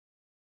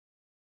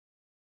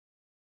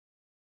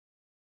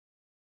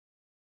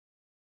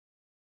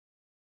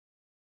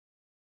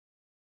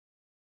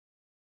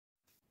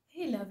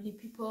Hey lovely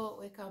people,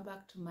 welcome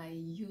back to my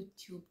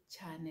YouTube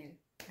channel.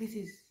 This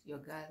is your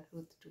girl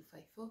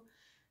Ruth254.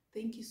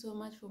 Thank you so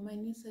much for my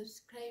new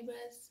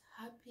subscribers.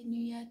 Happy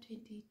New Year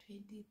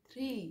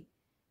 2023.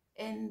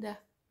 And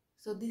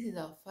so this is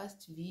our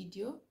first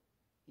video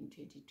in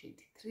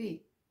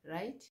 2023,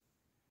 right?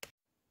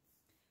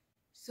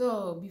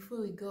 So before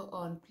we go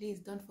on,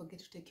 please don't forget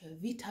to take your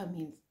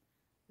vitamins.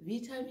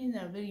 Vitamins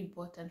are very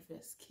important for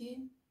your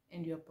skin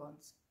and your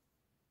bones.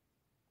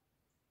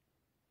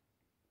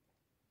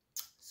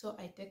 So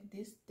I take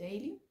this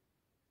daily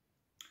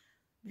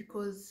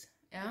because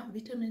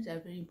vitamins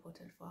are very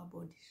important for our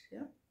bodies.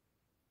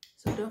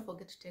 So don't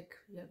forget to take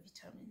your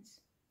vitamins.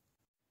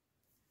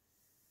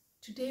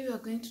 Today we are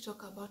going to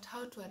talk about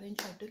how to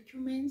arrange your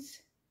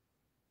documents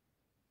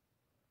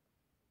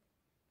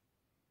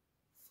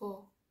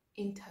for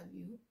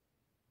interview,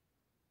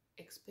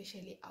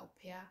 especially au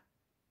pair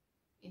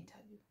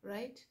interview,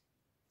 right?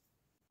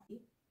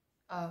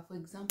 For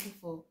example,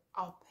 for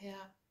au pair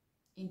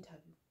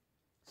interview.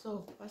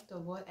 So first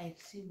of all, I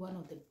received one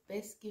of the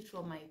best gifts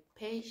from my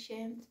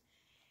patient,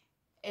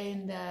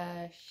 and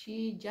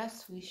she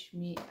just wished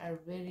me a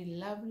very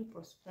lovely,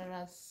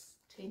 prosperous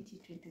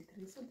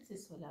 2023. So this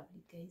is so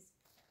lovely, guys.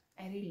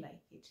 I really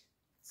like it.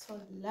 So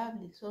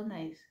lovely, so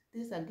nice.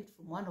 This is a gift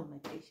from one of my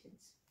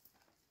patients.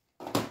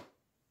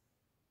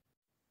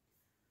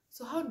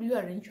 So how do you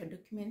arrange your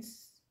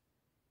documents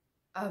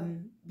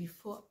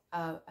before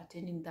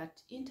attending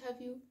that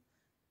interview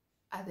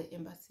at the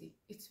embassy?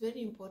 It's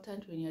very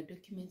important when your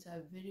documents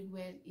are very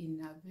well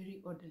in a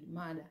very orderly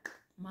manner.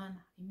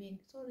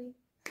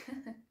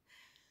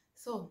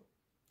 So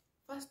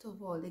first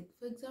of all, like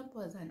for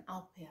example, as an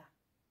au pair,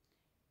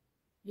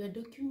 your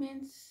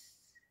documents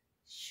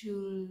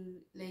should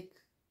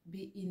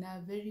be in a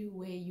very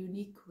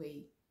unique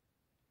way.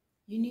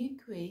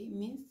 Unique way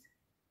means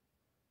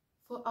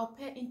for au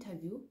pair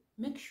interview,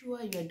 make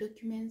sure your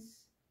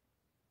documents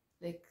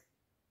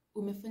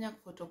umefanya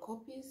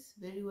photocopies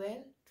very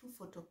well, 2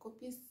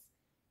 photocopies.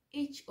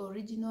 Each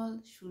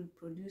original should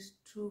produce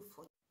 2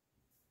 photocopies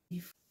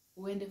before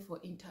uende for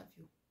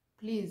interview.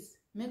 Please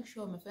make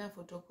sure umefanya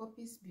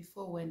photocopies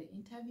before uende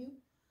interview,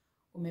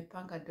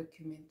 umepanga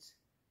documents.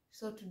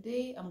 So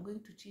today I'm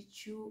going to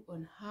teach you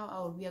on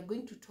we are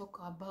going to talk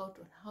about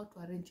on how to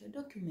arrange your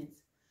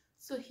documents.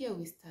 So here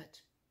we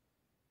start.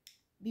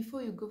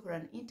 Before you go for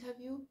an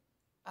interview,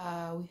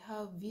 we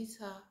have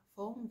visa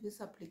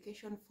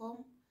application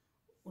form.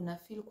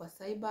 Unafill kwa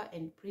cyber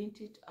and print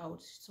it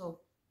out.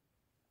 So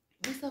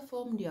visa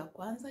form ndio ya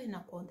kwanza,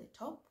 inakuwa on the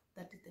top.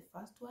 That is the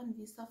first one,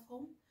 visa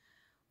form.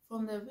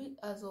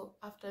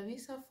 After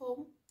visa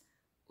form,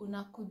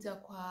 unakuja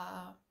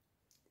kwa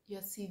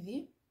your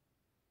CV.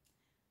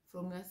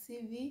 From your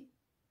CV,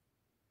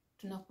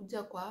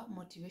 tunakuja kwa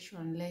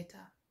motivation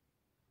letter.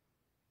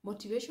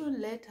 Motivation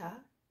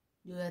letter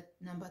ndio ya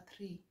number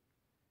 3.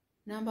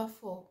 Number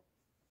 4.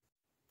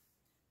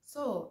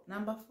 So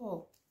number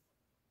 4,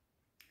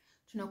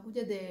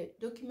 tunakuja the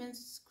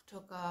documents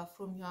kutoka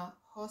from your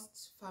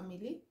host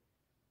family,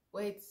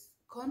 where it's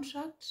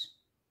contract,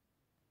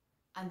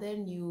 and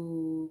then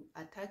you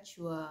attach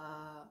your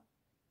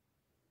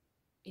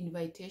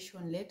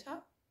invitation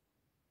letter,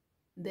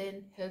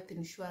 then health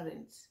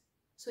insurance.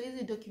 So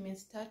hizi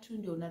documents tatu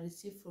ndio una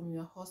receive from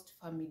your host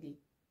family.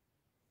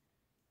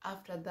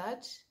 After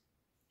that,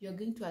 you're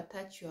going to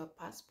attach your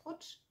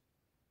passport,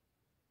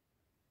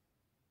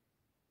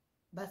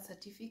 birth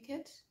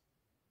certificate,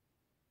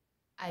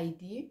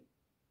 ID,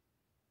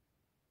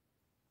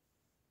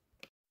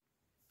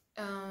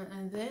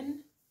 and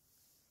then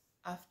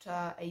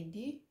after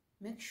ID,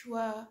 make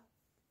sure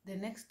the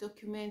next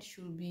document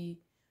should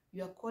be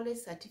your college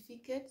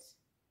certificate,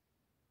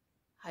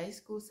 high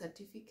school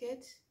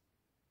certificate,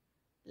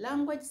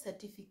 language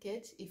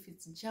certificate if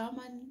it's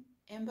German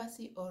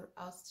embassy or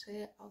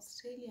Austrian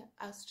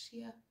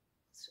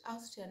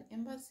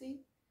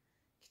embassy,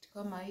 kitu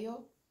kama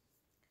hiyo.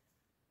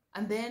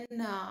 And then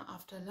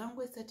after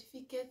language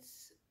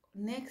certificates,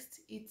 next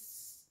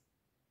it's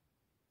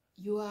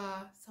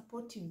your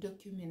supportive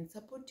documents.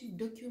 Supportive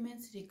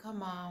documents ni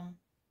kama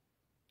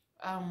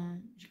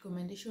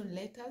recommendation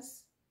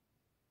letters,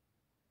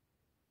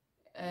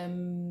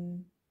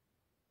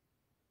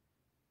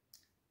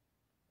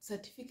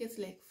 certificates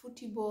like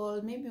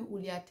football, maybe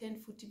uli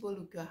attend football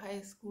ukiwa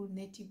high school,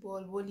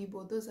 netball,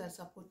 volleyball. Those are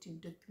supportive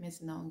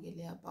documents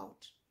naongelea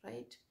about,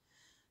 right?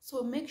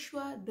 So make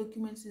sure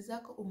documents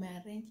zako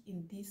umearrange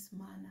in this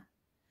manner.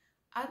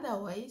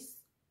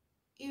 Otherwise,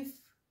 if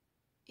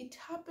it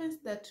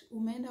happens that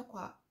umeenda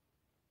kwa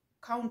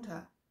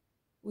counter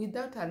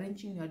without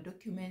arranging your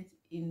documents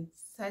in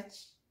such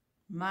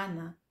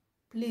manner,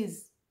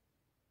 please,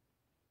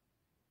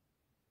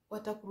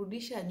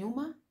 watakurudisha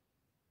nyuma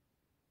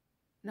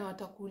na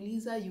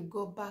watakuuliza you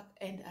go back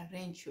and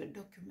arrange your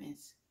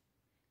documents.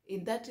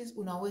 And that is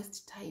una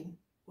waste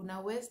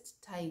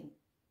time.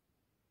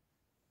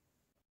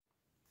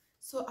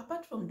 So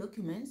apart from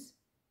documents,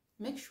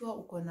 make sure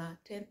uko na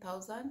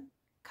 10,000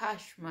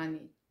 cash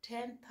money.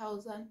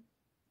 10,000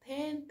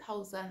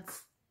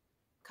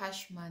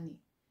 cash money.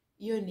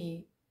 Hiyo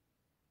ni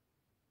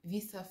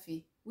visa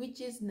fee,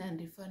 which is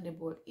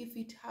non-refundable. If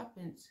it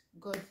happens,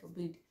 God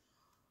forbid,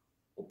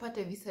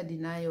 upate visa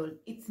denial,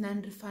 it's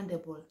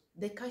non-refundable.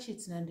 The cash,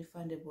 it's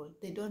non-refundable.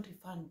 They don't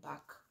refund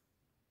back,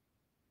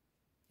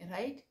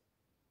 right?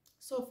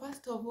 So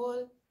first of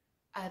all,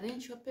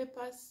 arrange your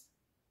papers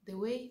the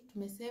way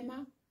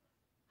tumesema,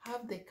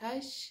 have the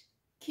cash,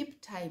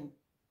 keep time.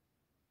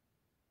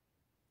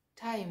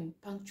 Time,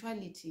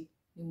 punctuality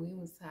ni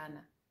muhimu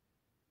sana.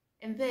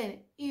 And then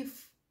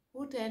if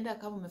utaenda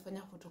kama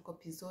umefanya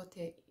photocopy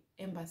zote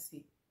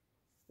embassy,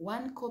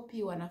 1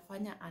 copy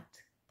wanafanya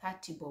at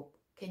 30 bob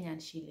Kenyan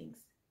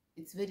shillings.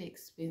 It's very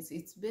expensive.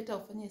 It's better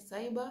ufanye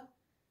cyber,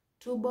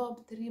 2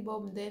 bob, 3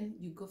 bob, then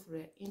you go for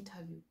an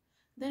interview.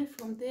 Then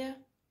from there,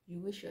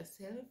 you wish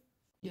yourself.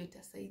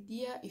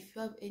 Itasaidia. If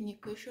you have any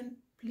question,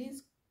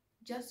 please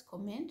just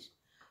comment.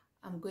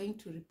 I'm going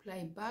to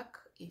reply back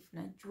if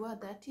najua,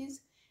 that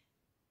is.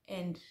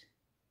 And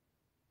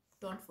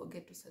don't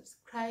forget to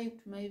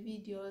subscribe to my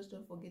videos.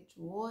 Don't forget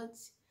to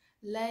watch,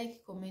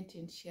 like, comment,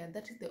 and share.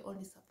 That is the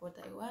only support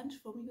I want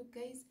from you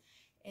guys.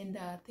 And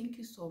thank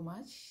you so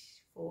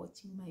much for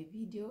watching my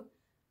video.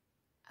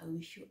 I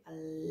wish you a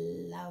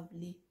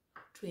lovely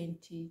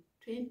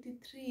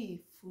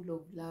 2023 full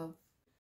of love.